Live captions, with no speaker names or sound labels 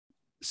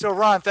So,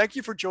 Ron, thank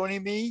you for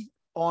joining me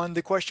on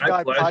the Question My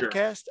Guy pleasure.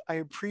 podcast. I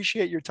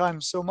appreciate your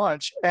time so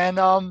much. And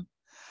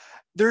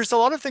there's a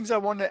lot of things I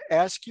want to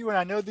ask you, and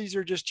I know these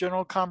are just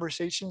general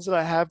conversations that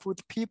I have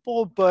with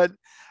people, but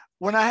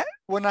when I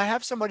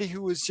have somebody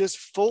who is just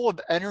full of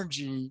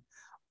energy,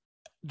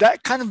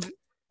 that kind of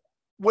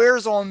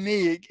wears on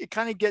me. It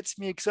kind of gets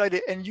me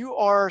excited. And you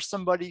are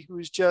somebody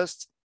who's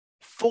just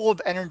full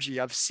of energy.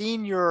 I've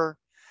seen your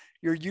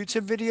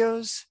YouTube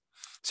videos.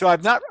 So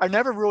I've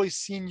never really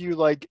seen you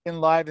like in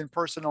live in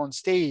person on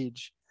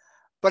stage,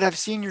 but I've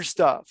seen your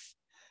stuff.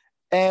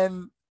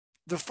 And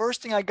the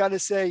first thing I got to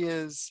say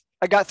is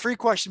I got three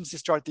questions to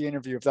start the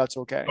interview, if that's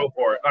okay. Go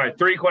for it. All right,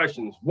 three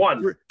questions.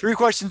 One, Three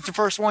questions. The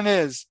first one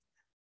is,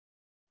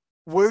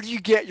 where do you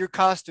get your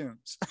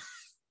costumes?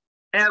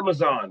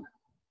 Amazon.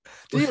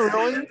 Do you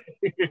really? A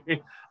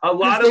Because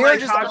lot of they my are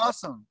just costumes.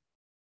 awesome.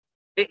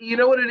 You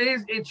know what it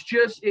is? It's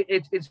just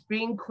it's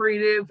being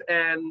creative,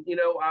 and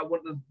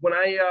when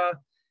I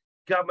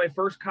got my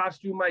first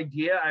costume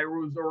idea, I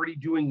was already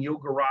doing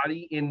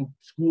yogarati in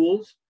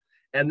schools,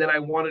 and then I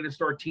wanted to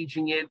start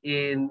teaching it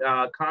in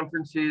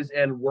conferences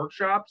and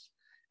workshops.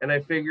 And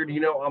I figured,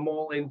 I'm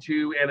all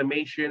into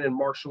animation and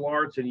martial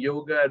arts and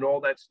yoga and all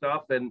that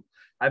stuff. And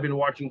I've been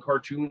watching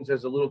cartoons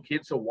as a little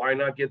kid, so why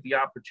not get the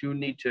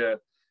opportunity to,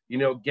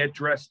 get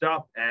dressed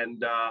up?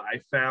 And I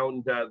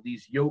found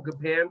these yoga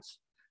pants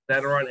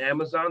that are on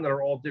Amazon that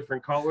are all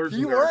different colors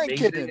and You they're weren't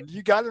amazing. kidding.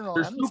 You got it on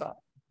They're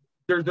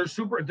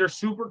super, Amazon. they're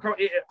super.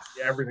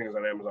 Everything is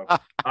on Amazon.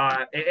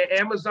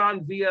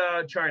 Amazon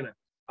via China.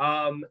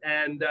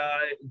 And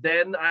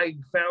then I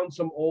found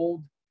some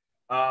old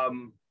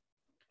um,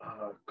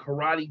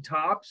 karate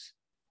tops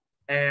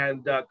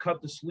and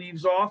cut the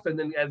sleeves off, and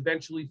then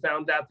eventually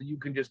found out that you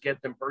can just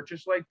get them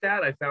purchased like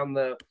that. I found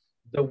the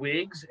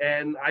wigs,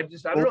 and I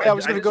don't Well, know. I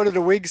was I going to just go to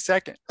the wig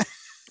second.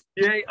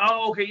 yeah.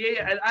 Oh, okay. Yeah,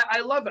 yeah. And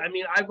I love it. I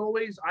mean,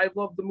 I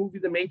love the movie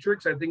The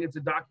Matrix. I think it's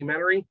a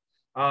documentary.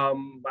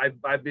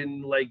 I've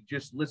been like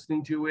just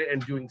listening to it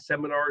and doing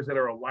seminars that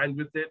are aligned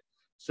with it.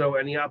 So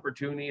any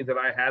opportunity that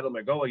I had, I'm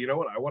like, oh, you know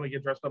what? I want to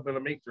get dressed up in a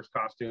Matrix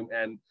costume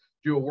and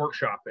do a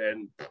workshop,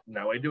 and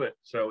now I do it.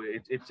 So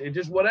it's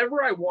just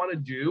whatever I want to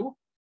do.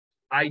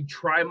 I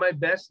try my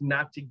best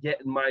not to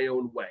get in my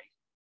own way.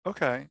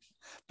 Okay.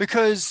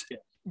 Because Yeah.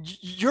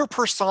 your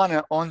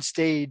persona on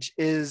stage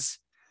is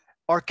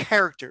are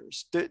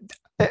characters.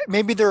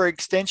 Maybe they're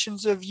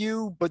extensions of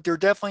you, but they're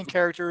definitely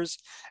characters.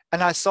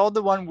 And I saw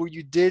the one where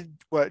you did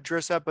what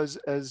dress up as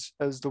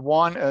the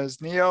one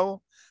as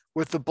Neo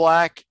with the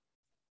black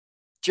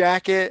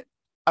jacket.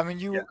 I mean,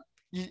 Yeah.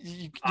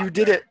 you Out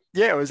did there. it.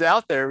 Yeah, it was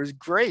out there. It was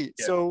great.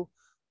 Yeah. So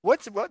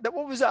what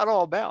was that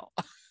all about?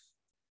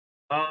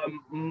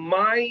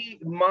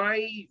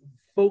 My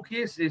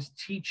focus is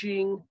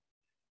teaching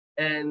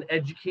and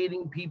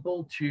educating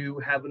people to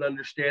have an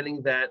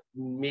understanding that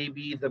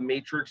maybe the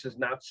Matrix is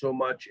not so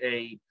much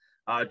a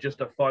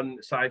just a fun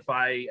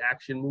sci-fi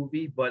action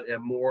movie, but a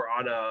more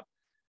on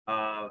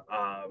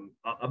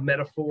a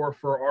metaphor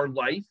for our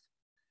life.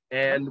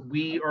 And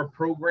we are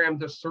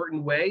programmed a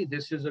certain way.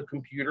 This is a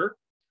computer,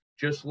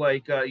 just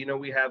like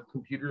we have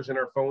computers in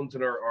our phones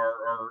and our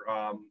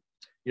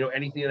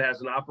anything that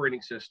has an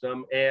operating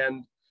system,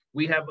 and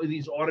we have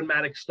these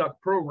automatic stuck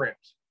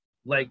programs.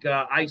 Like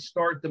I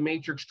start the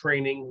Matrix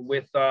training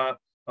with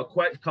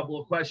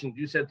couple of questions.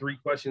 You said three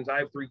questions. I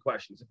have three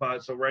questions.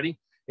 So ready?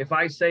 If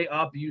I say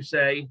up, you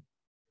say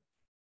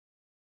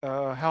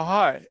How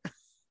high?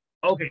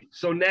 okay.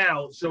 So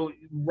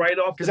right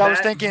off the Because I was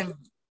bat, thinking,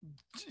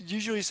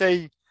 usually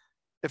say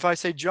if I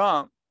say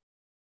jump,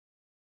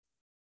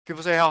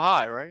 people say how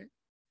high, right?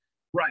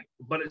 right.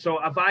 But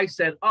so if I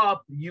said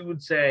up, you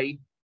would say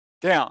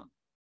Down.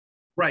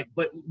 right.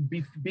 But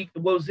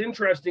what was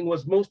interesting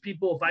was most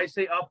people, if I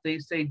say up, they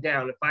say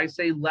down. If I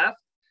say left,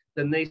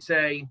 then they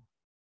say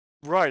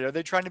Right. Are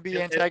they trying to be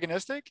it,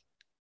 antagonistic?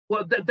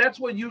 well, that's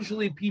what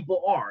usually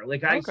people are.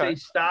 Like I Okay. say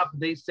stop,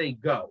 they say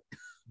go.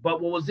 But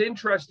what was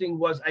interesting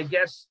was, I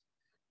guess,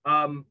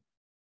 um,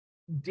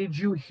 did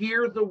you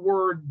hear the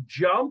word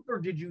jump or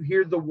did you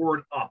hear the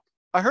word up?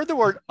 I heard the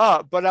word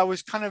up, but I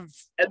was kind of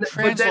But then,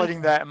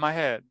 translating that in my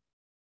head.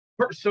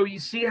 so you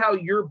see how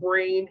your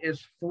brain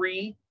is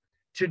free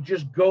to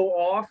just go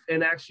off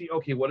and actually,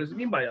 okay, what does it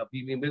mean by up?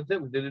 You mean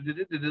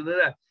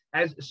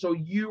as so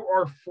you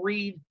are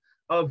freed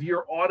of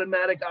your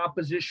automatic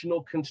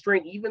oppositional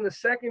constraint. Even the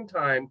second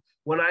time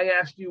when I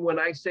asked you, when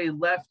I say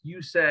left,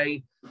 you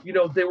say,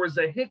 there was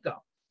a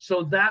hiccup.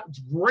 So that's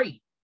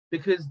great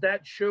because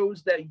that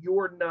shows that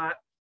you're not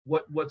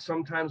what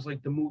sometimes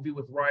like the movie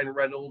with Ryan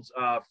Reynolds,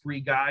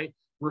 Free Guy,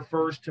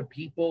 refers to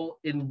people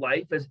in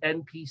life as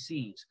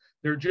NPCs.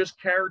 They're just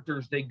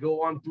characters. They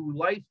go on through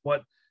life,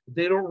 but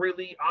they don't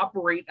really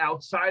operate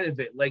outside of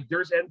it. Like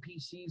there's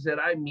NPCs that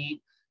I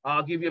meet.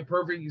 I'll give you a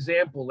perfect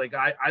example. Like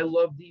I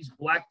love these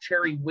black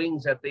cherry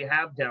wings that they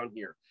have down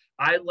here.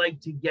 I like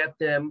to get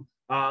them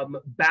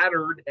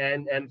battered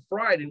and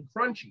fried and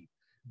crunchy,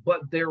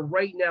 but they're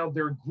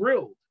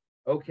grilled.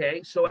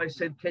 Okay, so I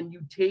said, can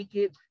you take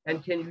it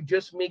and can you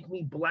just make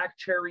me black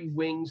cherry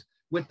wings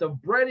with the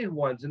breaded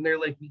ones. And they're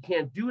like, we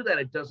can't do that.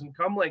 It doesn't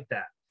come like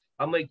that.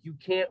 I'm like, you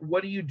can't,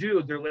 what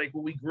do? They're like,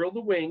 well, we grill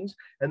the wings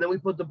and then we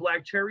put the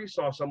black cherry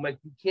sauce. I'm like,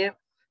 you can't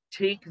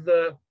take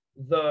the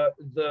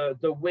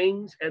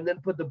wings and then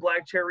put the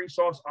black cherry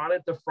sauce on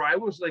it. The fry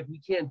was like, we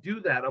can't do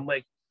that. I'm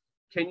like,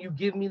 can you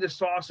give me the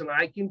sauce and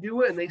I can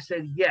do it? And they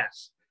said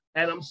yes.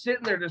 And I'm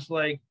sitting there just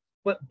like,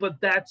 but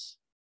that's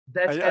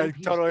I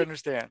totally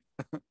understand.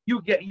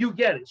 You get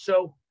it.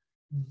 So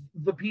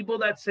the people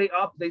that say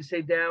up, they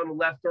say down,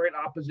 left, right,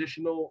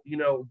 oppositional,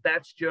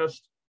 that's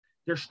just,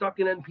 they're stuck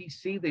in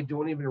NPC. They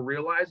don't even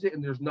realize it,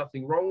 and there's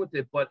nothing wrong with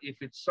it. But if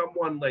it's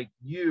someone like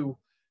you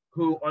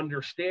who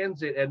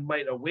understands it and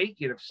might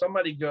awaken, if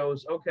somebody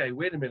goes, okay,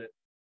 wait a minute,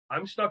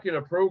 I'm stuck in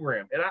a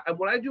program. And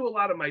when I do a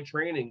lot of my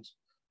trainings,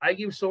 I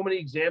give so many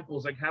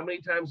examples, like how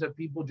many times have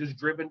people just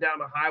driven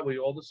down a highway,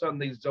 all of a sudden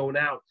they zone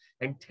out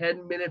and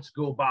 10 minutes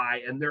go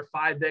by and they're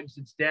 5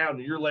 exits down.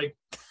 And you're like,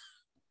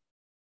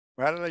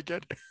 how did I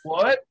get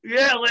what?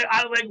 Yeah,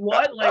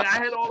 what? Like I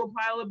had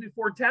autopilot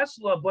before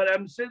Tesla, but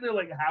I'm sitting there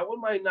like, how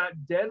am I not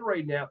dead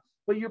right now?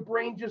 But your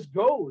brain just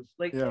goes.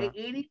 Like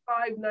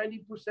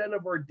 85-90%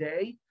 of our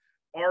day,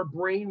 our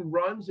brain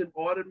runs an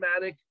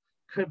automatic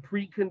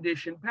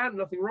preconditioned pattern.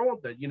 Nothing wrong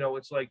with it.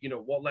 It's like,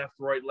 what left,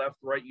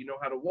 right, you know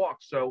how to walk.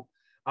 So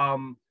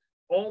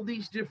all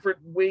these different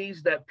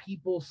ways that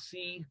people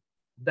see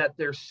that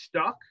they're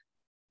stuck,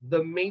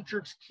 the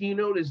Matrix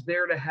keynote is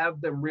there to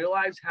have them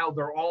realize how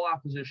they're all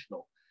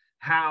oppositional.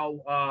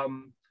 How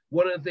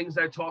one of the things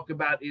I talk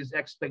about is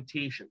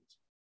expectations.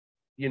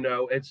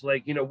 It's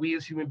like, we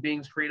as human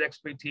beings create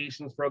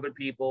expectations for other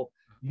people,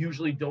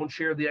 usually don't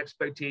share the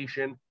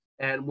expectation.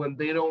 And when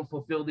they don't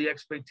fulfill the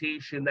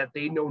expectation that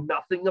they know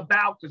nothing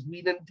about because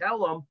we didn't tell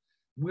them,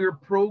 we're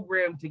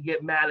programmed to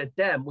get mad at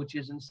them, which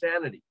is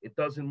insanity. It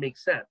doesn't make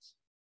sense.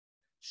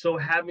 So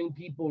having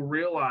people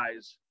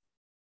realize,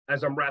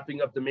 as I'm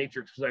wrapping up the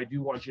Matrix, because I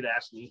do want you to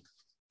ask me.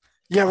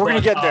 Yeah, we're going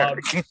to get there.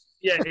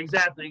 Yeah,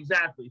 exactly.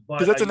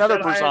 Because that's another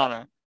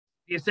persona.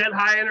 You said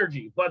high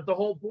energy. But the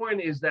whole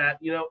point is that,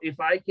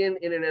 if I can,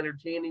 in an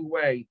entertaining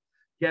way,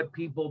 get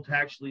people to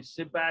actually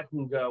sit back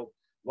and go,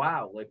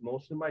 wow, like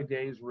most of my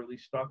days really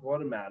stuck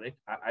automatic.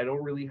 I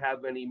don't really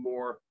have any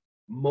more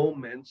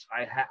moments.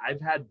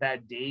 I've had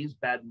bad days,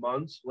 bad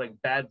months, like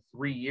bad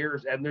 3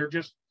 years, and they're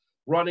just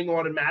running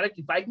automatic.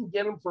 If I can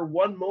get them for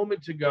one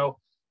moment to go,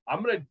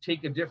 I'm going to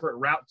take a different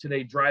route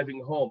today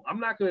driving home.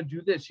 I'm not going to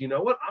do this. You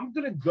know what? I'm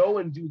going to go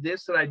and do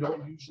this that I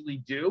don't usually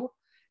do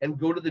and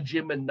go to the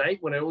gym at night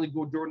when I only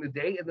go during the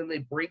day. And then they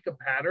break a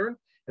pattern.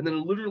 And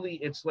then literally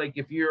it's like,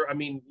 if you're,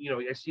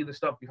 I see the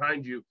stuff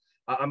behind you.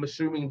 I'm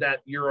assuming that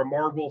you're a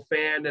Marvel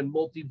fan and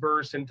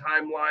multiverse and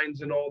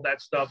timelines and all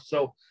that stuff.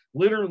 So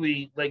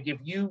literally, like if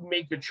you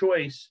make a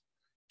choice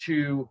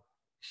to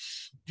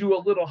do a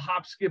little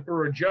hop, skip,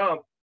 or a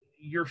jump,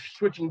 you're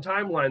switching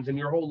timelines and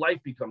your whole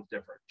life becomes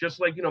different. Just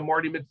like,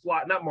 Marty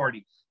McFly, not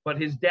Marty, but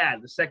his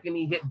dad. The second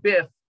he hit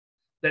Biff,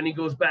 then he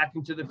goes back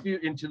into the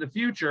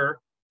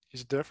future.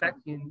 He's different.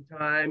 Back in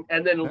time.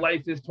 And then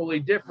life is totally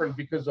different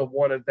because of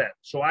one event.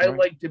 So I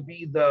like to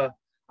be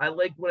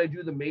when I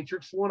do the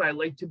Matrix one, I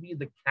like to be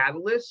the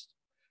catalyst,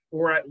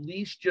 or at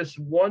least just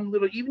one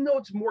little, even though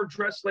it's more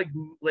dressed like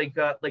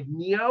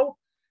Neo,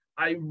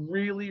 I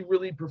really,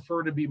 really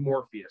prefer to be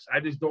Morpheus. I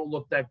just don't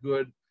look that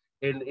good.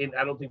 And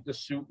I don't think the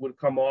suit would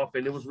come off,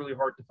 and it was really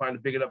hard to find a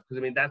big enough,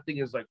 because that thing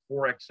is like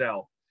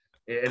 4XL,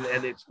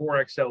 and it's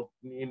 4XL.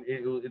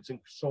 It's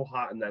so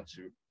hot in that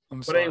suit.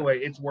 Anyway,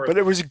 it's worth it. But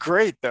it was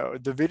great though.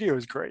 The video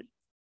is great.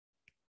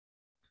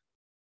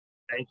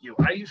 Thank you.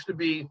 I used to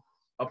be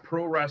a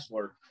pro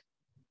wrestler.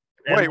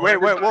 Wait,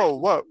 whoa,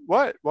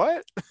 what?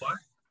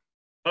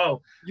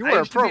 Oh, you were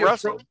a pro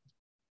wrestler.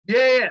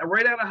 Yeah.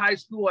 Right out of high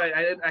school,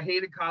 I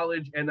hated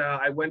college, and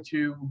I went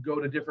to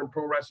go to different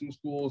pro wrestling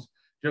schools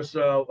just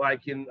so I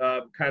can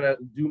kind of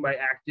do my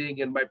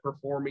acting and my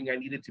performing. I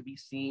needed to be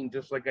seen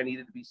just like I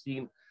needed to be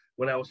seen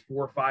when I was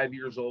 4 or 5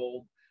 years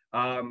old.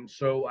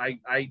 So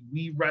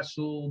we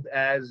wrestled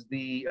as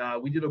we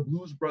did a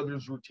Blues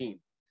Brothers routine.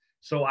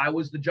 So I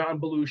was the John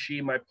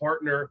Belushi, my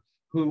partner,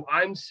 who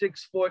I'm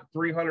 6 foot,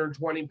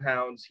 320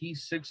 pounds.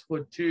 He's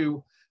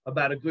 6'2",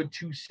 about a good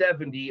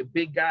 270, a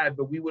big guy,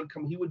 but he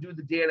would do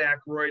the Dan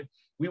Aykroyd.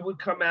 We would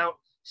come out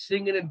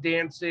singing and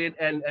dancing,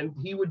 and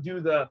he would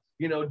do the,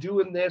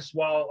 doing this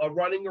while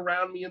running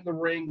around me in the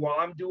ring while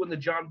I'm doing the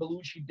John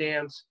Belushi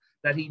dance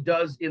that he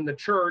does in the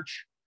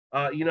church,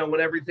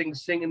 when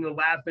everything's singing and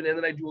laughing. And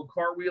then I do a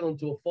cartwheel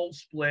into a full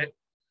split,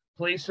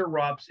 place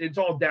erupts. It's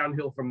all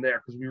downhill from there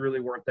because we really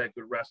weren't that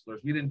good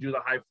wrestlers. We didn't do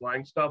the high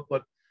flying stuff,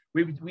 but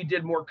we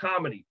did more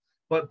comedy.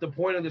 But the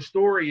point of the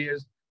story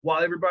is,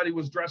 while everybody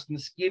was dressed in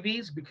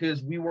skivvies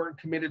because we weren't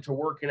committed to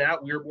working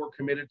out, we were more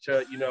committed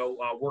to,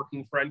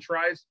 working French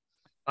fries.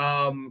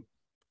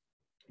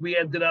 We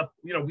ended up,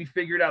 we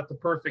figured out the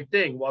perfect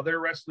thing. While they're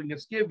wrestling in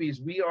skivvies,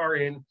 we are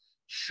in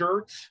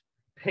shirts,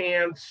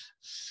 pants,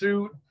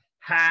 suit,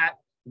 hat,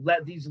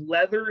 these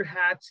leather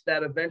hats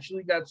that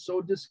eventually got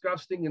so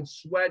disgusting and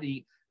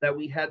sweaty that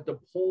we had to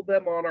pull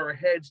them on our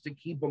heads to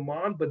keep them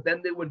on, but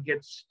then they would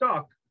get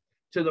stuck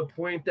to the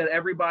point that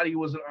everybody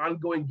was an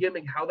ongoing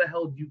gimmick. How the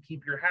hell do you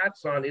keep your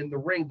hats on in the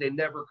ring? They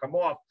never come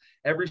off.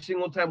 Every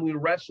single time we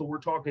wrestle, we're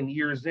talking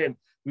years in,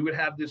 we would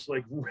have this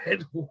like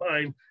red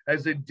line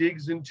as it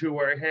digs into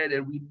our head,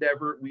 and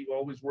we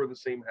always wore the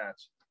same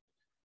hats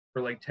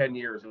for like 10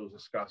 years. It was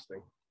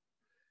disgusting.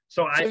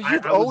 So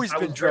you've always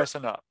been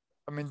dressing up.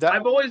 I mean,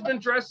 I've always been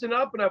dressing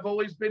up, and I've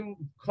always been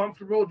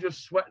comfortable,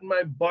 just sweating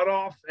my butt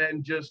off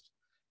and just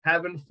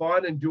having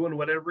fun and doing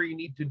whatever you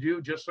need to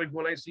do. Just like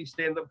when I see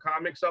stand-up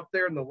comics up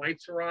there and the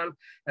lights are on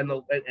and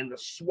the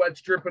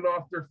sweat's dripping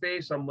off their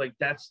face, I'm like,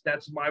 that's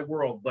my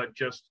world. But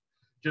just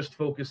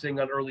focusing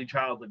on early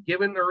childhood,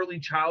 giving early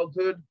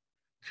childhood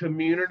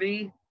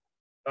community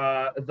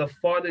the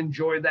fun and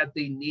joy that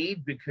they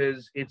need,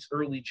 because it's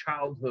early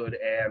childhood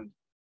and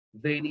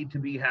they need to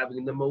be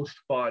having the most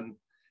fun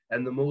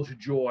and the most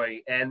joy.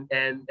 And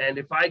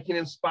if I can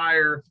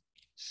inspire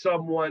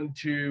someone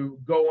to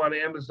go on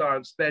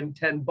Amazon, spend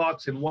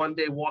 $10 and one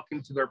day walk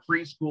into their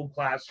preschool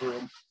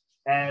classroom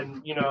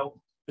and, you know,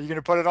 are you going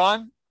to put it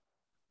on?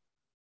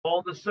 All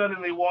of a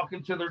sudden they walk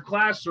into their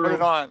classroom, put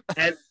it on.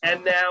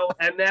 and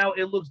now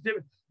it looks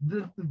different.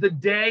 The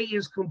day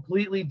is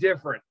completely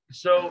different.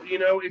 So, you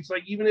know, it's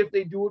like, even if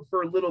they do it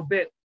for a little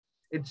bit,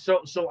 it's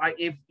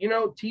if you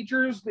know,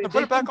 teachers, they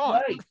put it back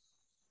on. Play.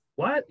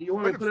 What? You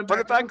want me to put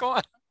it back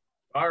on?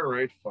 All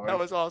right, fine. That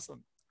was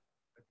awesome.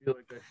 I feel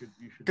like you should.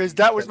 Because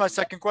that was my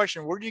second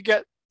question. Where do you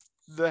get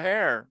the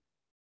hair?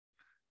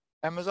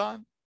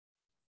 Amazon?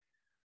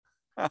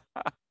 Okay.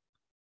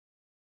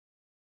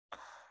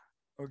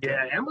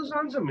 Yeah,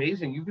 Amazon's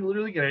amazing. You can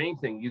literally get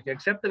anything. You can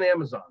accept an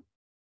Amazon.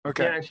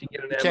 Okay. You can't actually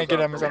get an Amazon. Can't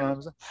get Amazon on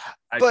Amazon.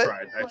 I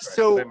tried.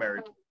 So, I'm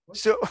married.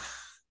 So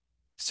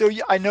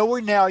I know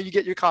where now you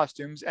get your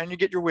costumes and you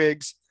get your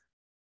wigs.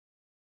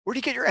 Where do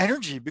you get your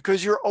energy?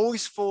 Because you're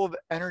always full of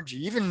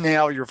energy. Even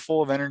now, you're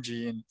full of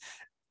energy. And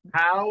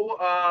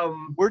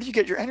where do you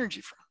get your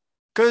energy from?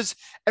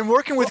 And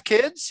working with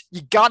kids,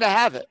 you gotta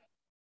have it.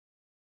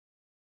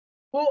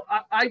 Well,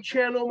 I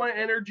channel my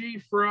energy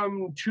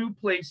from two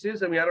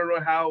places. I mean, I don't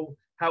know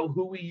how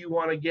hooey you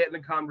want to get in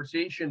a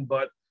conversation,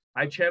 but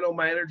I channel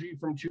my energy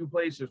from two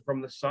places,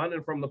 from the sun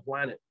and from the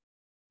planet.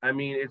 I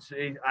mean,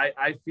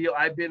 I feel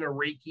I've been a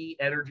Reiki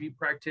energy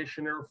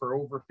practitioner for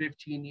over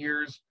 15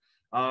 years.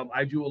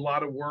 I do a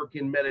lot of work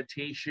in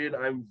meditation.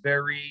 I'm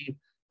very,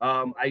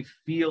 I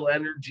feel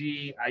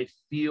energy. I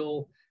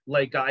feel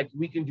like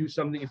we can do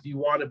something, if you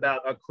want,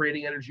 about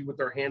creating energy with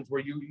our hands,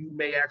 where you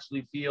may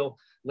actually feel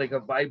like a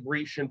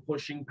vibration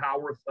pushing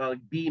power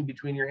beam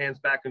between your hands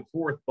back and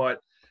forth.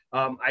 But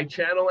I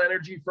channel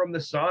energy from the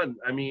sun.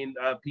 I mean,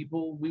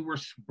 we were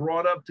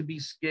brought up to be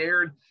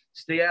scared,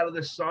 stay out of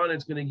the sun.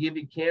 It's going to give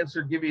you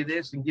cancer, give you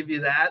this and give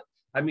you that.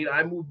 I mean,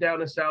 I moved down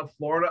to South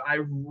Florida. I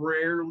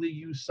rarely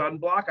use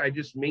sunblock. I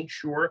just make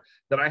sure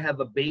that I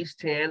have a base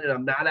tan and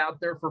I'm not out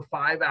there for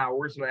 5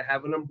 hours and I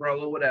have an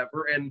umbrella,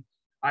 whatever. And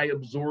I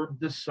absorb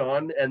the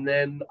sun, and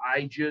then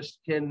I just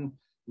can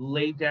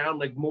lay down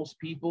like most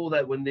people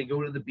that when they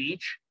go to the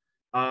beach,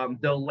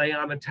 they'll lay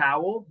on a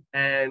towel,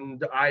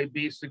 and I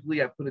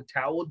put a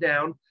towel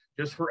down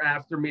just for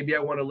after. Maybe I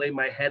want to lay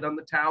my head on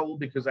the towel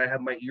because I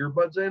have my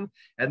earbuds in,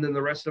 and then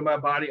the rest of my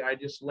body, I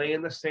just lay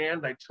in the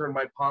sand. I turn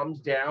my palms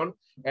down,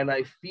 and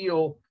I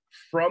feel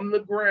from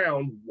the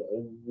ground,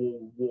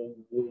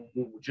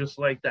 just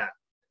like that.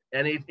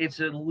 And it's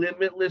a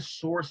limitless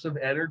source of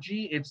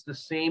energy. It's the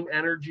same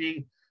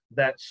energy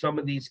that some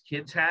of these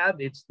kids have.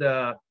 It's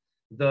the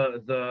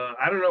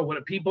I don't know,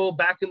 what people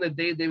back in the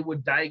day, they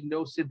would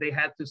diagnose it. They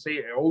had to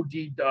say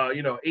OD,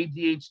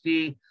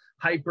 ADHD,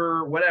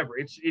 hyper, whatever.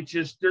 It's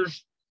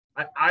just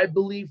I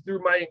believe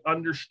through my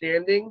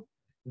understanding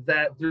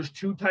that there's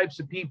two types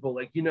of people.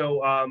 Like, do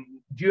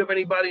you have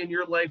anybody in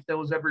your life that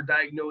was ever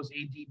diagnosed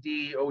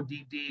ADD,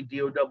 ODD,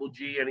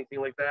 DOGG,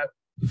 anything like that?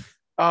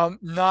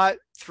 Not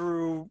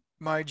through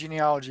my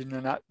genealogy,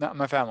 no, not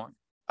my family.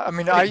 I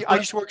mean, I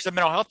used to work as a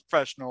mental health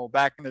professional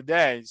back in the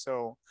day,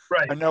 so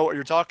right. I know what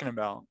you're talking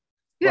about.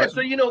 Yeah, but,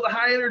 so the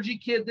high energy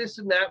kid, this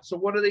and that. So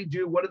what do they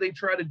do? What do they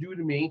try to do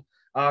to me?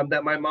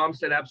 That my mom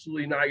said,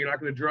 absolutely not, you're not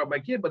going to draw up my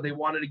kid, but they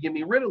wanted to give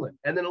me Ritalin.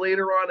 And then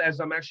later on, as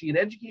I'm actually an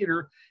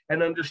educator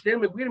and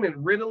understand, wait a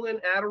minute, Ritalin,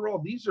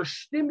 Adderall, these are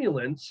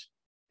stimulants.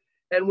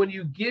 And when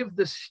you give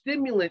the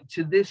stimulant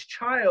to this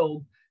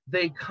child,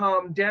 they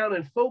calm down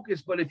and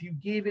focus. But if you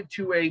gave it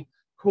to a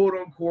quote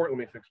unquote, let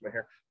me fix my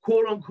hair,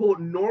 quote unquote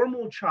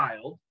normal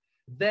child,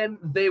 then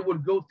they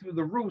would go through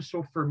the roof.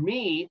 So for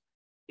me,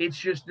 it's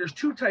just, there's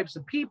two types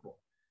of people.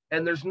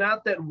 And there's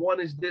not that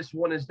one is this,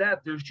 one is that.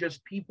 There's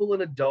just people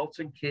and adults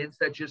and kids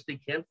that just, they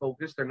can't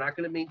focus. They're not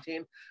going to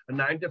maintain a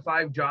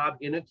 9-to-5 job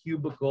in a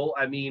cubicle.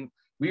 I mean,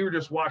 we were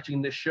just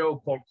watching this show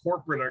called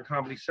Corporate on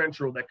Comedy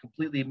Central that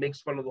completely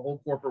makes fun of the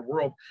whole corporate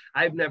world.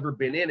 I've never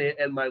been in it.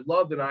 And my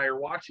love and I are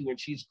watching, and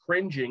she's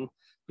cringing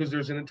because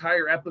there's an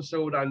entire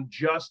episode on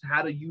just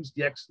how to use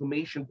the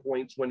exclamation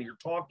points when you're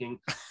talking.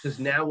 Because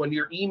now when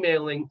you're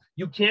emailing,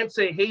 you can't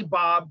say, hey,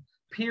 Bob,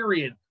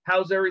 period.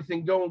 How's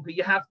everything going? But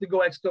you have to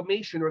go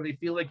exclamation, or they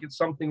feel like it's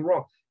something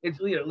wrong. It's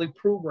like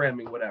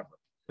programming, whatever.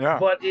 Yeah.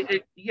 But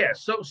yeah.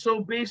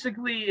 So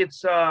basically,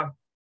 it's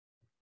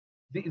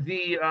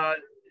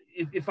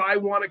if I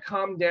want to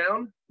calm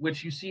down,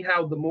 which you see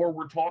how the more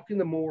we're talking,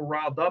 the more we're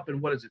riled up.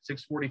 And what is it,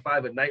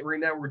 6:45 at night right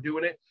now? We're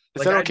doing it. Is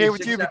Like that I okay did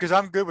with you? Because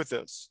I'm good with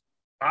this.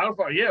 I don't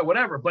know, yeah,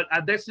 whatever. But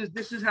this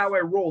is how I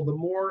roll. The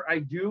more I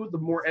do, the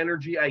more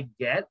energy I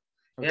get.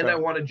 And I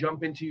Okay. want to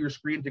jump into your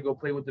screen to go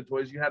play with the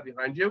toys you have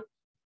behind you.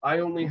 I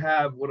only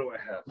have, what do I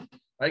have?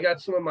 I got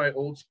some of my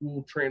old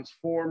school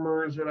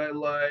Transformers that I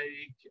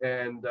like.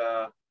 And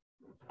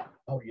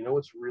oh, you know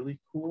what's really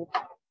cool?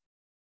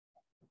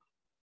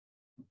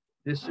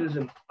 This is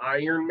an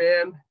Iron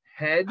Man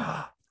head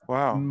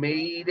Wow.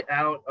 made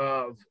out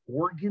of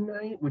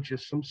organite, which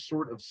is some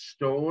sort of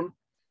stone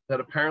that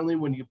apparently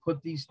when you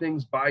put these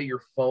things by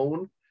your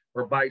phone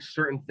or by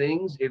certain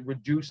things, it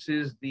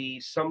reduces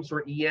some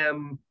sort of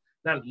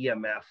not an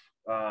EMF,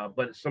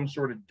 but some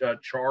sort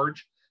of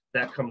charge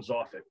that comes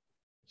off it.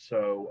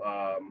 So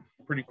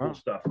pretty cool Wow.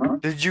 stuff.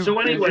 Did you, So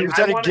anyway, was I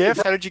that a wanted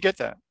gift? How did you get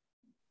that?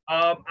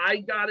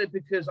 I got it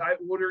because I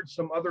ordered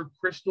some other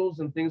crystals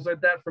and things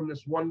like that from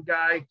this one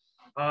guy,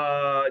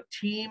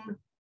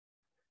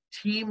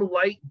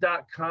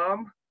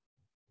 teamlight.com.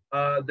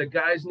 The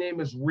guy's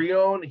name is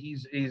Rion.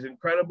 He's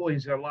incredible.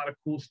 He's got a lot of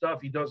cool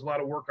stuff. He does a lot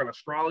of work on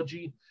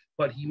astrology,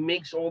 but he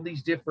makes all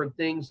these different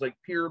things like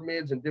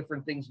pyramids and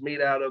different things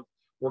made out of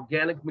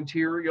organic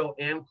material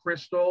and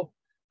crystal.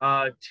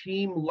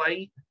 Team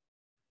Light.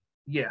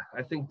 Yeah,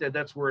 I think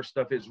that's where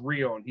stuff is.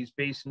 Rion. He's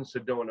based in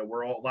Sedona,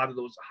 where a lot of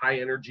those high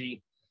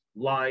energy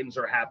lines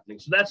are happening.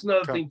 So that's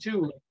another Okay. thing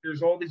too. Like,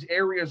 there's all these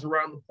areas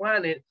around the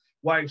planet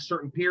why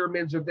certain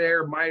pyramids are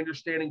there. My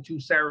understanding too,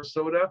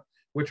 Sarasota,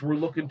 which we're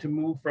looking to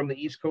move from the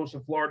east coast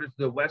of Florida to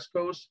the west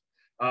coast.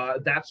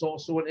 That's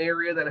also an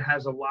area that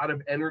has a lot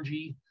of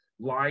energy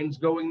lines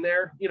going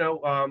there. You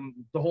know,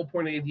 the whole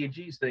point of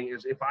ADHD's thing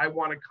is if I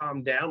want to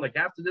calm down, like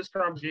after this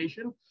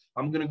conversation,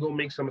 I'm going to go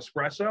make some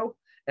espresso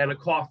and a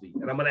coffee.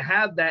 And I'm going to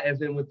have that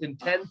as in within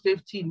 10,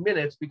 15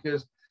 minutes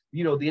because,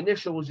 you know, the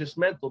initial was just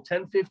mental,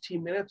 10,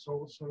 15 minutes.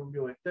 All of a sudden, I'll be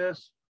like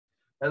this.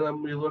 And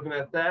I'm going to be looking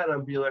at that and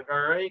I'll be like,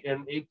 all right.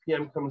 And 8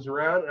 p.m. comes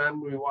around and I'm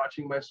going to be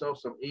watching myself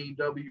some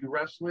AEW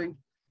wrestling.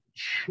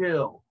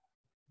 Chill.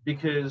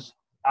 Because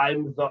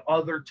I'm the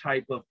other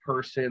type of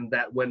person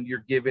that when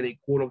you're given a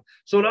quote,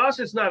 so to us,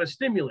 it's not a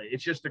stimulant.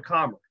 It's just a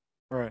calmer.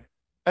 Right.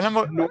 And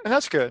and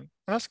that's good.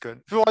 That's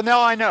good. Well,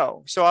 now I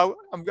know. So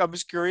I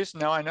was curious.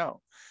 Now I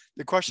know.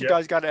 The question Yep.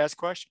 guys got to ask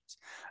questions.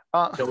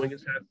 Knowing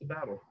is half the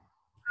battle.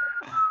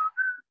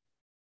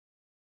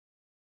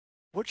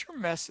 What's your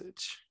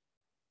message?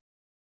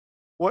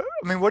 What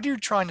are you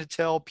trying to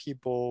tell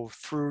people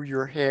through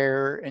your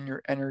hair and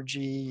your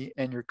energy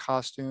and your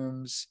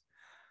costumes?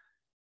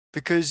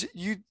 Because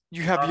you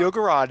have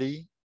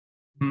Yogurati,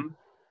 Hmm.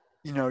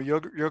 you know,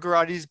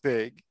 Yogurati is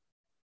big.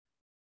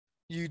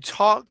 You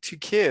talk to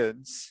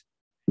kids,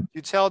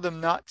 you tell them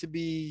not to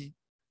be,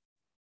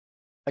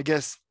 I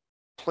guess,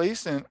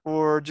 complacent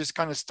or just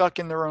kind of stuck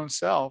in their own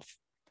self.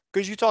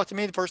 Because you talk to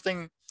me, the first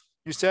thing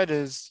you said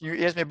is you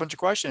asked me a bunch of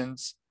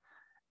questions,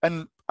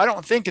 and I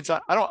don't think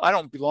I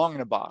don't belong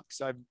in a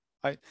box. I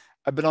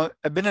I've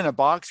been in a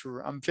box for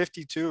I'm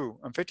 52.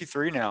 I'm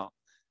 53 now.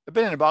 I've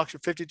been in a box for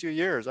 52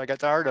 years. I got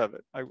tired of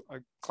it. I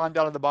climbed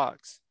out of the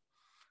box.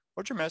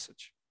 What's your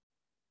message?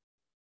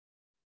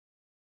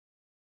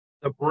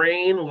 The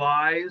brain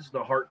lies,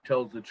 the heart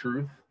tells the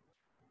truth.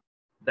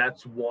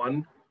 That's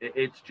one.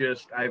 It's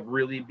just, I've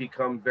really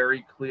become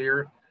very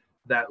clear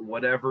that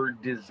whatever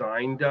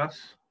designed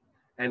us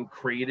and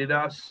created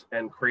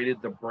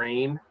the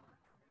brain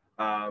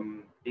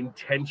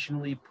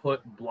intentionally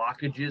put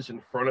blockages in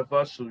front of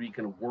us so we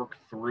can work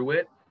through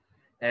it.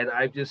 And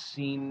I've just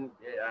seen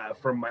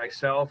from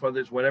myself,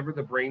 others, whenever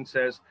the brain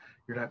says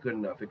you're not good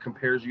enough, it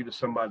compares you to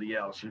somebody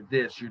else. You're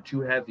this, you're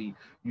too heavy.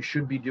 You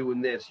should be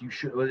doing this. You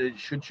should,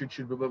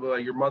 blah, blah, blah.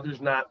 Your mother's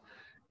not.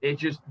 It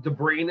just, the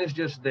brain is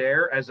just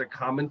there as a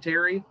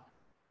commentary.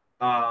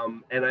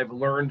 And I've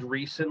learned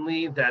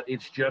recently that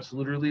it's just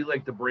literally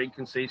like the brain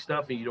can say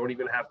stuff and you don't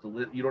even have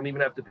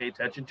to pay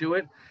attention to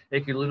it.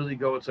 It can literally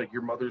go, it's like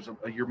your mother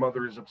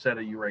is upset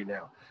at you right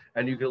now.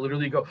 And you can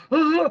literally go,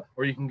 ah!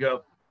 Or you can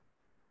go,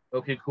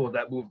 okay, cool,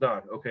 that moved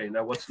on. Okay,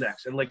 now what's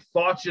next? And like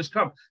thoughts just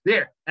come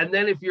there. And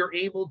then if you're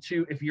able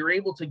to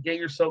get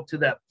yourself to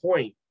that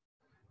point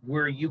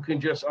where you can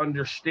just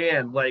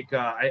understand, like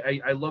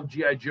I love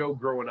GI Joe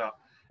growing up,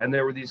 and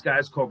there were these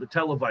guys called the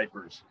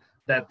Televipers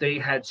that they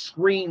had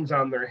screens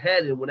on their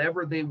head, and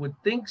whenever they would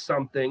think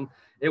something,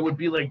 it would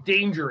be like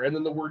danger, and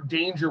then the word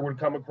danger would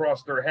come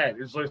across their head.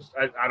 It's just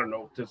I don't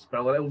know to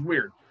spell it. It was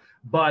weird,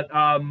 but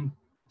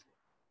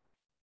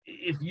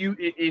if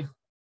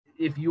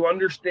you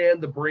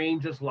understand the brain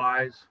just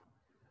lies,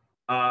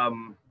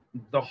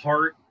 the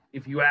heart,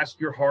 if you ask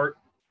your heart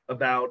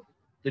about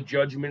the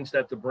judgments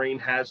that the brain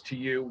has to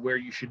you, where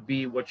you should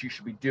be, what you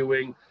should be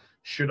doing,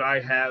 should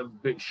I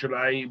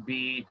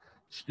be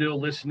still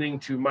listening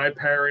to my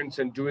parents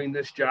and doing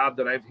this job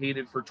that I've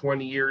hated for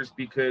 20 years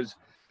because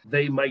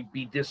they might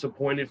be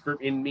disappointed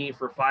in me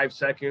for 5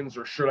 seconds,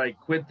 or should I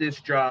quit this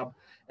job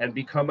and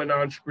become an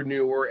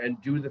entrepreneur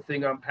and do the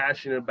thing I'm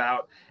passionate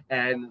about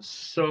and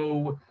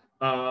sew,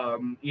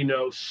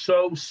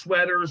 sew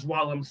sweaters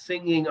while I'm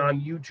singing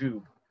on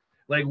YouTube,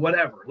 like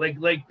whatever.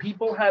 Like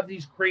people have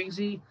these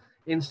crazy,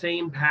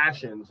 insane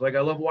passions. Like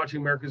I love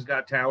watching America's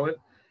Got Talent,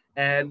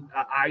 and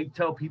I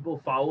tell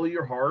people follow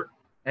your heart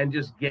and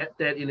just get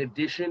that. In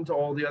addition to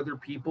all the other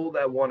people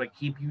that want to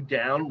keep you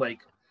down, like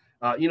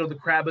the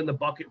crab in the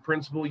bucket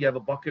principle. You have a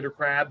bucket of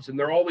crabs and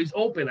they're always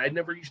open. I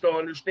never used to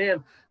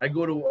understand. I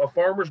go to a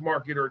farmer's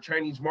market or a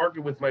Chinese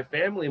market with my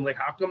family. I'm like,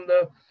 how come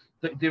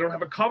they don't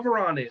have a cover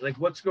on it? Like,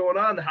 what's going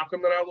on? How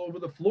come they're all over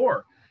the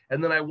floor?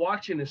 And then I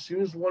watch it, and as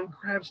soon as one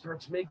crab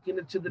starts making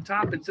it to the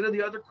top, instead of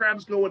the other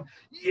crabs going,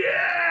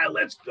 yeah,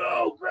 let's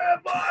go,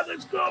 Grandma,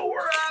 let's go, we're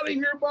out of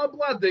here, blah,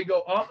 blah, they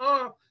go,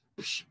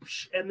 psh,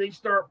 psh, and they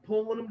start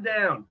pulling them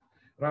down.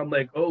 And I'm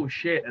like, oh,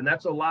 shit. And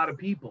that's a lot of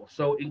people.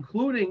 So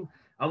including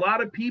a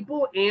lot of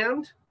people,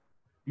 and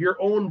your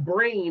own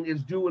brain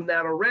is doing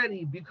that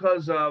already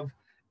because of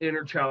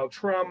inner child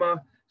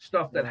trauma,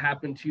 stuff that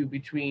happened to you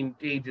between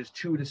ages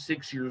 2 to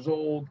 6 years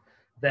old,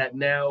 that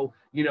now,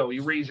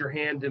 you raise your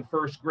hand in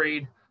first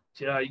grade,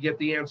 you get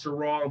the answer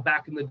wrong.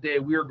 Back in the day,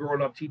 we were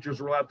growing up,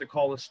 teachers were allowed to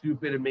call us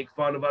stupid and make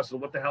fun of us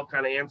and what the hell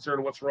kind of answer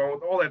and what's wrong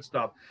with all that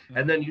stuff.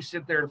 And then you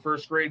sit there in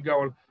first grade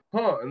going,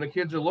 and the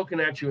kids are looking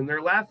at you and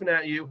they're laughing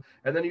at you.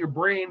 And then your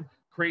brain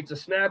creates a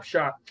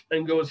snapshot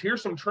and goes,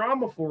 here's some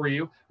trauma for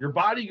you. Your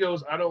body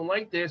goes, I don't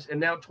like this. And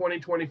now 20,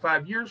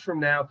 25 years from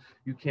now,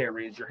 you can't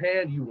raise your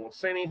hand. You won't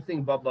say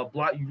anything, blah, blah,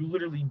 blah. You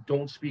literally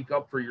don't speak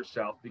up for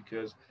yourself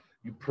because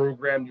you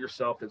programmed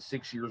yourself at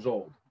 6 years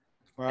old.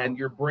 Wow. And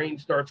your brain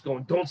starts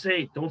going, don't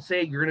say it.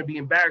 You're going to be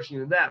embarrassing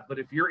than that. But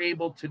if you're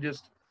able to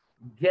just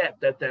get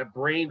that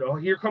brain,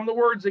 here come the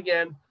words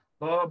again,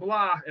 blah,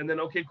 blah. And then,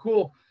 okay,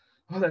 cool.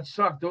 Oh, that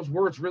sucked. Those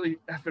words really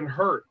effing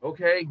hurt.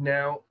 Okay,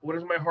 now what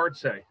does my heart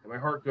say? And my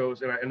heart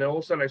goes, and all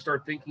of a sudden I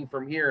start thinking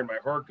from here, and my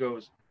heart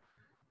goes,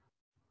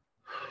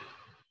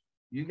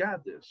 you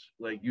got this.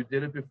 Like, you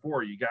did it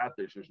before. You got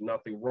this. There's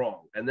nothing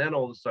wrong. And then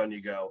all of a sudden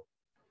you go,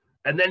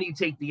 and then you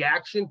take the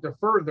action to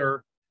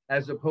further,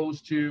 as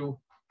opposed to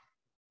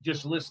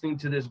just listening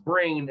to this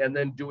brain and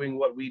then doing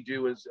what we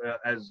do as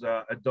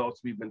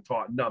adults. We've been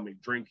taught: numbing,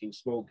 drinking,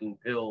 smoking,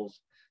 pills,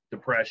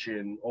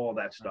 depression, all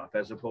that stuff,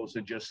 as opposed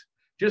to just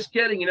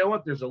getting,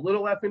 there's a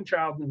little effing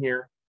child in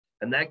here,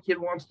 and that kid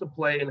wants to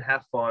play and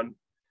have fun.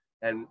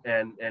 And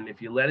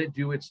if you let it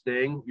do its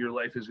thing, your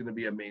life is going to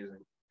be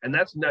amazing. And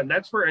that's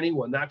for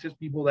anyone, not just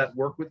people that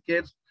work with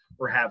kids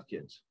or have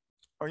kids.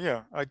 Oh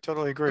yeah, I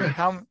totally agree.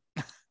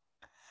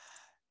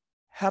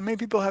 How many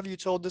people have you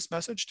told this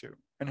message to?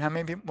 And how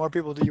many more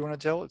people do you want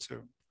to tell it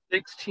to?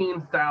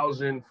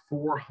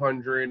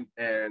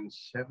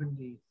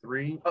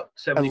 16,473.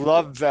 I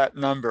love that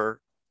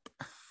number.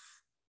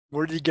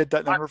 Where did you get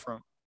that number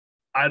from?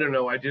 I don't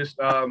know. I just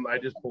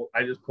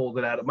pulled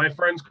it out of, my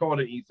friends called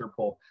it ether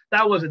pull.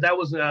 That was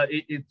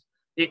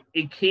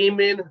it came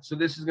in. So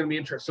this is going to be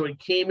interesting. So it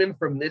came in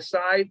from this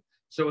side.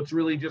 So it's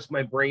really just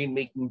my brain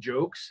making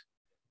jokes.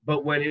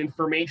 But when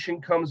information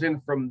comes in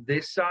from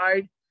this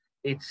side,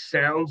 it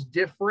sounds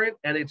different.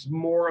 And it's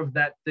more of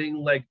that thing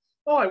like,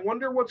 oh, I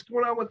wonder what's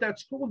going on with that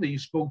school that you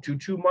spoke to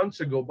 2 months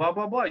ago, blah,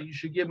 blah, blah. You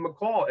should give them a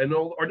call.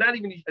 Or not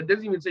even, it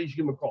doesn't even say you should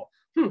give them a call.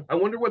 I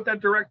wonder what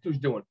that director's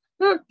doing.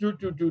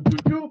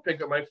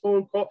 Pick up my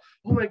phone, call.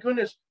 Oh my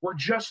goodness, we're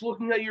just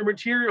looking at your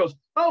materials.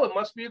 Oh, it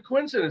must be a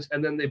coincidence.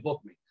 And then they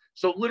book me.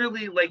 So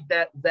literally like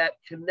that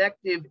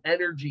connective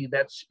energy,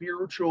 that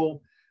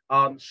spiritual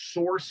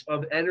source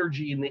of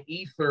energy in the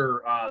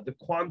ether, the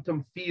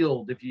quantum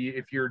field, if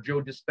you're a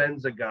Joe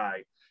Dispenza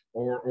guy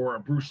or a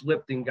Bruce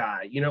Lipton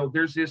guy,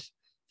 there's this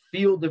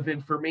field of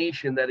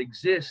information that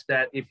exists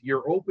that if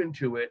you're open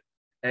to it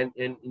and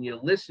you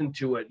listen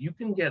to it, you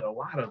can get a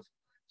lot of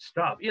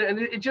stuff. And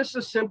it's just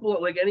as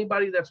simple, like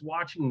anybody that's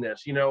watching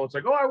this, it's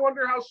like, oh, I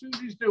wonder how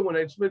Susie's doing.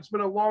 It's been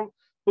a long,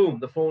 boom,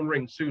 the phone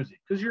rings, Susie,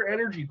 because your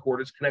energy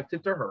cord is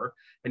connected to her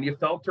and you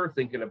felt her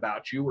thinking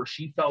about you, or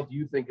she felt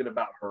you thinking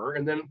about her.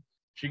 And then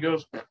she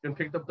goes and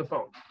picked up the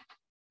phone.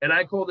 And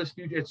I call this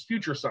it's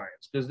future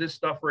science, because this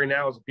stuff right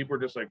now is people are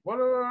just like, what?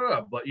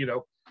 But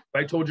if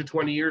I told you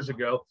 20 years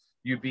ago,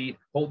 you'd be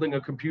holding a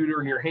computer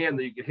in your hand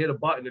that you could hit a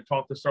button to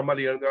talk to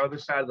somebody on the other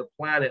side of the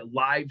planet,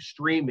 live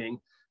streaming,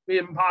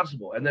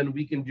 impossible. And then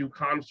we can do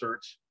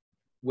concerts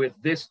with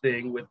this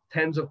thing with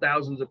tens of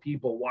thousands of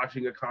people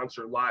watching a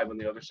concert live on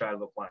the other side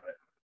of the planet.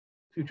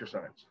 Future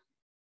science.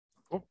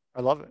 Cool. I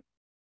love it.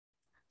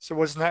 So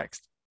what's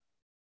next?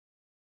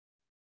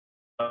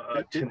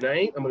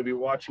 Tonight, I'm going to be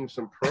watching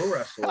some pro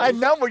wrestling. I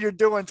know what you're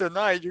doing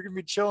tonight. You're going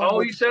to be chilling. Oh,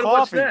 with you said coffee.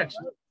 What's next?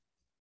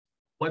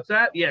 What's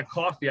that? Yeah,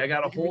 coffee. I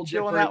got a whole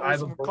different. Out with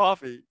some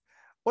coffee.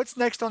 What's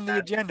next on the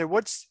agenda?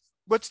 What's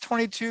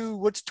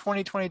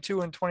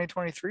 2022 and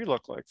 2023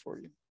 look like for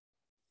you?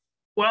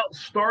 Well,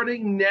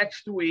 starting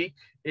next week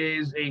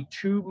is a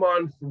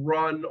 2-month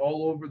run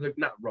all over the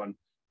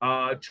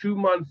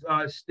 2-month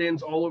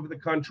stints all over the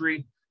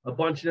country. A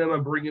bunch of them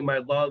I'm bringing my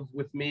love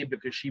with me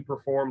because she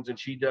performs and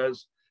she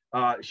does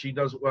She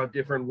does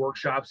different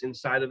workshops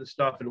inside of the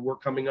stuff, and we're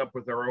coming up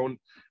with our own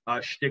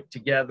shtick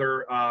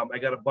together. I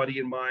got a buddy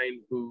in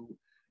mind who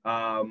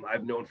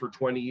I've known for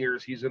 20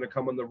 years. He's going to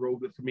come on the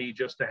road with me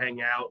just to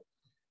hang out.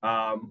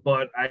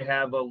 But I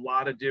have a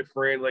lot of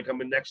different, like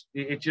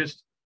it's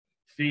just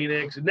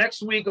Phoenix.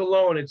 Next week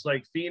alone, it's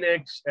like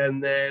Phoenix,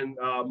 and then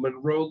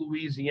Monroe,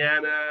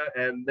 Louisiana,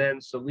 and then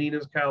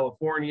Salinas,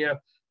 California.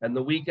 And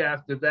the week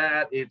after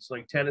that, it's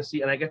like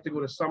Tennessee. And I get to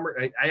go to summer.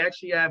 I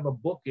actually have a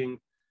booking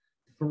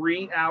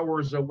 3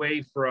 hours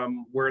away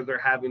from where they're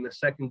having the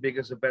second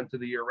biggest event of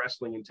the year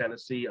wrestling in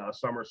Tennessee,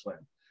 SummerSlam.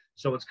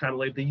 So it's kind of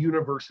like the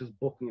universe is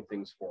booking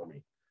things for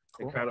me.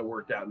 Cool. It kind of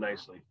worked out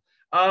nicely.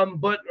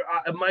 But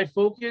my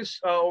focus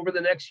over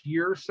the next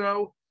year or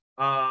so,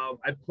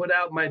 I put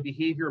out my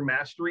behavior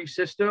mastery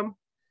system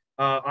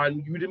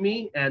on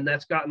Udemy, and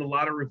that's gotten a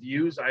lot of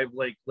reviews. I have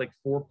like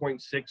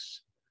 4.6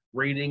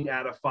 rating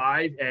out of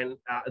 5. And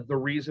the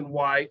reason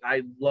why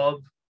I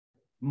love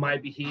my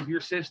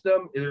behavior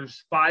system,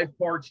 there's 5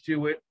 parts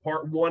to it.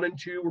 Part 1 and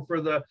 2 were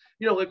for the,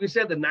 like we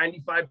said, the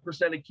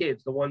 95% of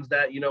kids, the ones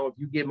that, if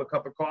you gave them a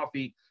cup of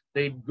coffee,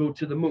 they'd go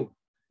to the moon.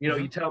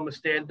 You tell them to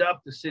stand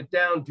up, to sit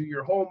down, do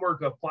your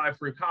homework, apply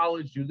for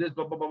college, do this,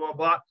 blah, blah, blah, blah,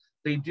 blah.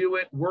 They do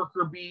it.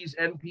 Worker bees,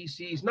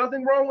 NPCs,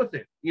 nothing wrong with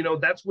it.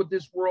 That's what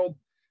this world,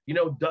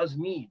 does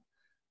need.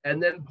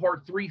 And then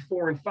part 3,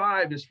 4, and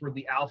 5 is for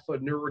the alpha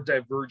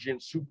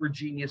neurodivergent super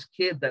genius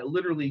kid that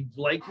literally,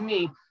 like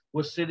me,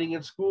 was sitting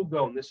in school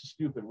going, this is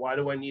stupid. Why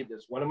do I need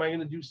this? When am I going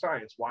to do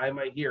science? Why am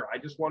I here? I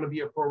just want to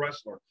be a pro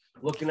wrestler.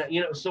 Looking at,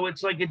 so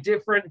it's like a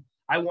different,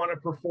 I want to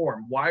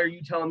perform. Why are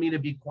you telling me to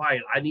be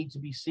quiet? I need to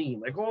be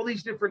seen. Like all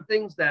these different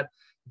things that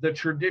the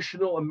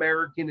traditional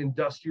American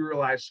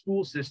industrialized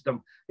school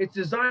system, it's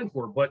designed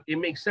for, but it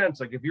makes sense.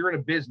 Like if you're in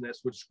a business,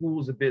 which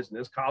school is a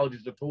business, college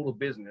is a total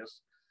business,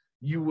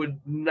 it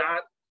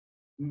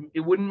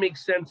wouldn't make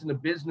sense in a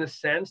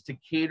business sense to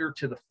cater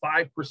to the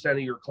 5% of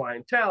your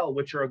clientele,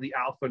 which are the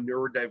alpha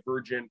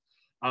neurodivergent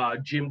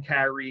Jim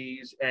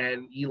Carreys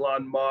and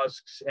Elon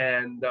Musk's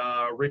and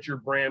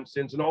Richard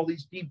Branson's and all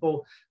these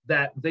people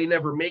that they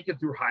never make it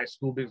through high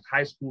school because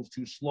high school is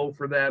too slow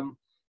for them.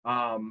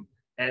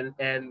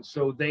 And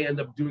so they end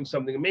up doing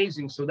something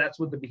amazing. So that's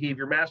what the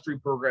behavior mastery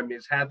program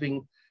is,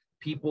 having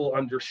people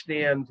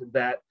understand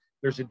that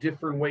there's a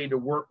different way to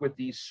work with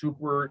these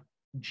super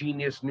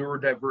genius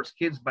neurodiverse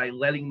kids by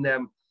letting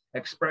them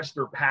express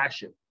their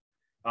passion.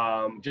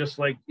 Just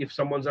like if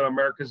someone's on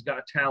America's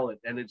Got Talent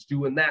and it's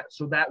doing that.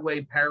 So that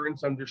way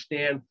parents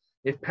understand,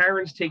 if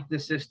parents take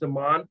this system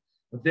on,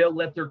 they'll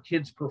let their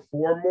kids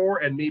perform more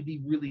and maybe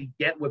really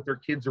get what their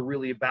kids are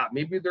really about.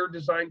 Maybe they're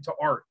designed to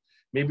art.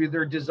 Maybe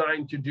they're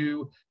designed to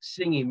do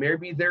singing.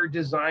 Maybe they're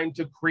designed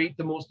to create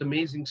the most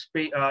amazing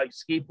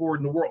skateboard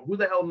in the world. Who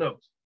the hell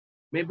knows?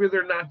 Maybe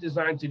they're not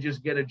designed to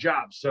just get a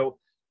job. So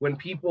when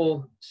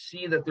people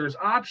see that there's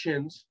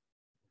options,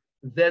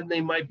 then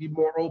they might be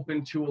more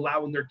open to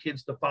allowing their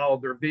kids to follow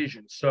their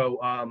vision. So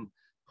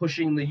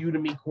pushing the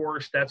Udemy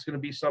course, that's going to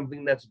be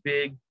something that's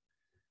big.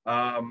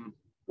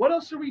 What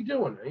else are we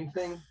doing?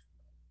 Anything?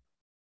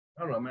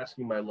 I don't know. I'm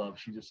asking my love.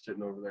 She's just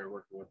sitting over there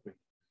working with me.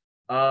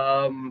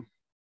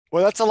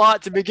 Well, that's a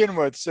lot to begin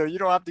with, so you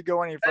don't have to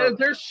go any further.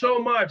 There's so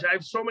much. I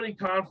have so many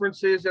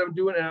conferences that I'm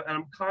doing, and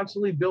I'm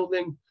constantly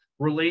building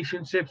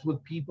relationships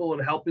with people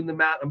and helping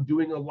them out. I'm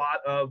doing a lot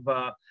of,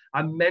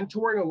 I'm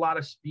mentoring a lot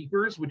of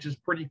speakers, which is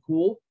pretty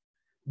cool,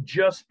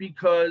 just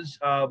because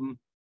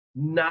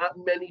not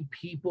many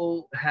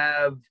people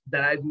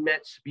that I've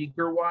met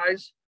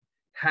speaker-wise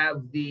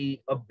have the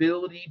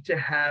ability to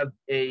have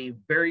a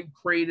very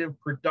creative,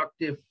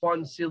 productive,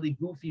 fun, silly,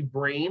 goofy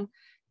brain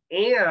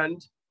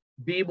and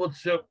be able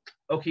to,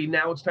 okay,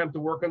 now it's time to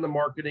work on the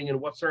marketing and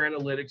what's our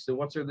analytics and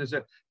what's our this,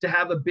 to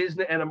have a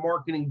business and a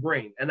marketing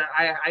brain. And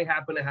I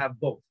happen to have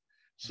both.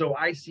 So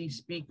I see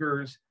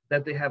speakers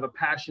that they have a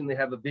passion, they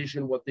have a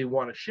vision, what they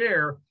want to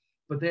share,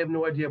 but they have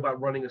no idea about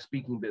running a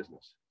speaking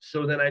business.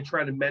 So then I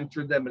try to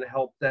mentor them and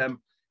help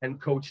them and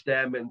coach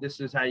them. And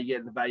this is how you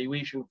get an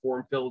evaluation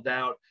form filled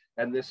out.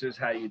 And this is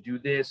how you do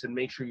this and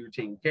make sure you're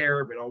taken care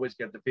of and always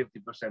get the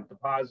 50%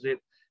 deposit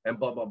and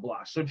blah, blah,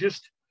 blah. So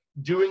just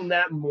doing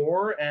that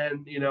more.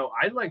 And,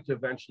 I'd like to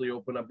eventually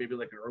open up maybe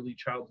like an early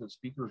childhood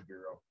speakers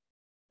bureau.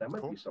 That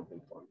might be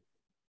something fun.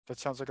 That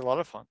sounds like a lot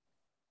of fun.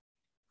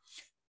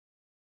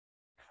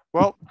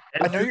 Well,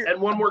 and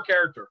one more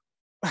character.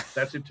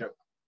 That's it too.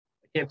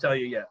 I can't tell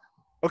you yet.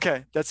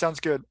 Okay, that sounds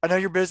good. I know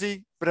you're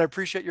busy, but I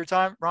appreciate your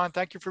time. Ron,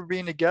 thank you for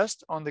being a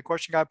guest on the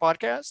Question Guy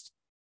podcast.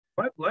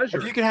 My pleasure.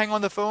 If you can hang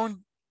on the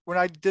phone when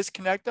I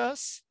disconnect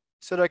us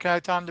so that I can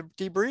have time to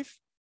debrief.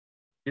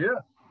 Yeah.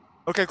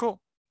 Okay, cool.